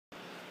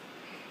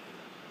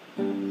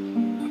I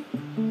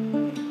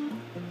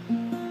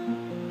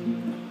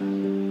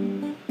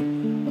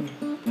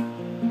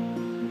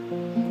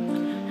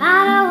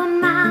know a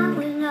man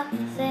with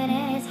nothing in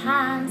his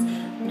hands,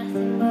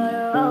 nothing but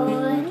a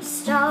rolling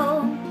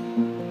stone.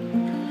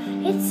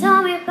 He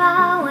told me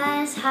about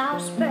when his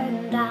house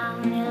burned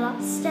down, he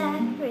lost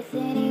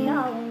everything he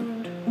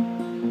owned.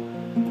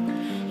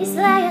 He's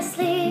lay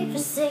asleep for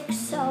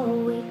 6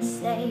 whole weeks,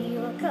 they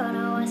were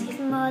gonna ask his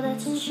mother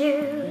to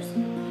choose.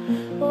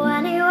 But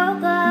when he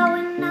woke up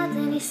with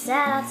nothing, he said,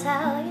 I'll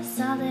tell you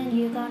something,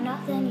 you got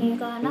nothing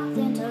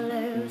to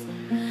lose.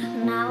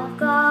 Now I've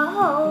got a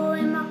hole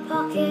in my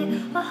pocket,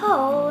 a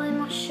hole in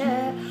my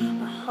shirt,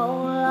 a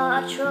whole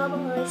lot of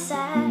trouble, he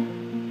said.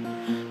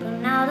 But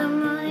now the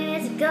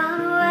money's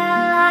gone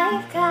where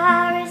life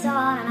carries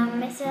on, and I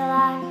miss it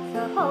like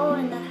a hole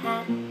in the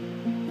head.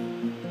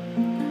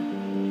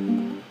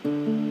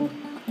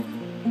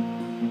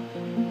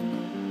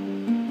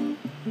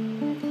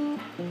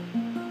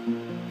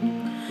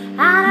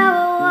 I know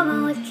a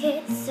woman with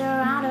kids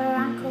around her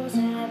ankles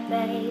and a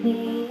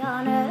baby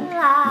on her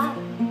lap.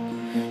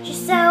 She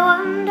said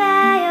one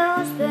day her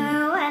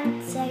husband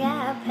went to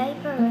get a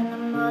paper and the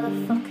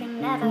motherfucker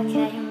never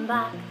came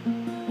back.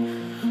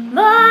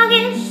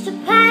 Mortgage to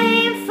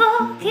pay,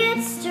 4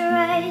 kids to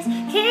raise,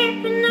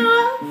 keeping the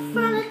wolf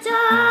from the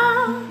door.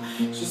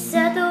 She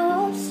said the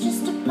wolf's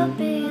just a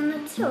puppy and the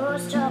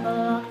door's double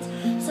locked,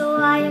 so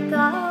why you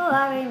gotta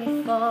worry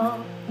me for?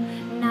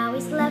 Now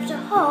he's left a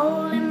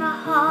hole in my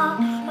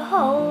heart, a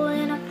hole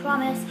in a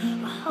promise,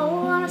 a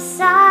hole on the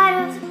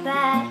side of the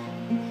bed.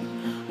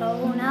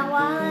 Oh, now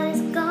while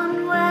he's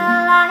gone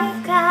where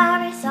life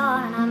carries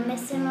on, and I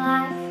miss him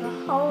like a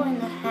hole in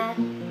the head.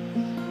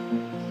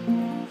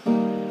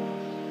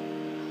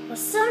 Well,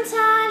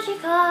 sometimes you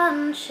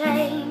can't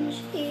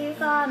change, you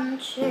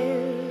can't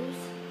choose.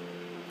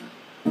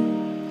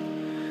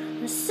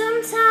 And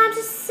sometimes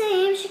it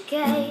seems you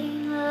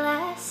gain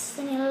less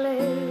than you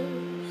lose.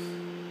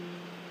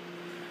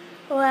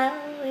 Well,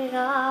 we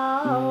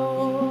got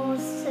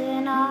holes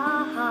in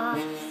our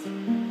hearts,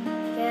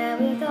 yeah,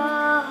 we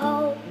got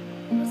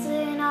holes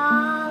in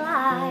our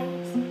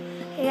lives,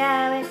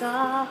 yeah, we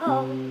got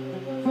holes,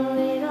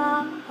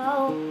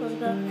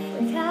 but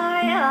we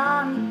carry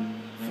on.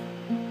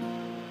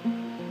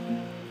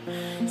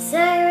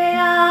 Say we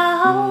got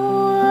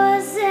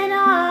holes in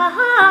our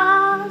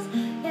hearts,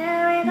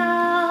 yeah, we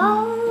got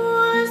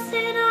holes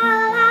in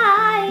our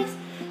lives,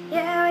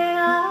 yeah, we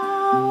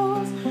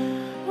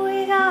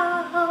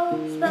got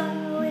holes, but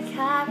we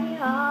carry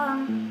on.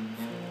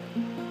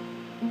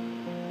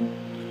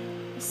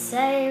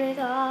 Say we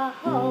got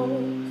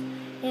holes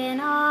in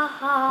our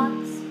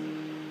hearts,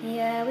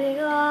 yeah, we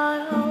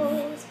got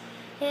holes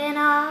in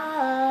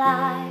our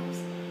lives,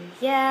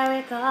 yeah,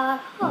 we got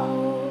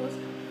holes,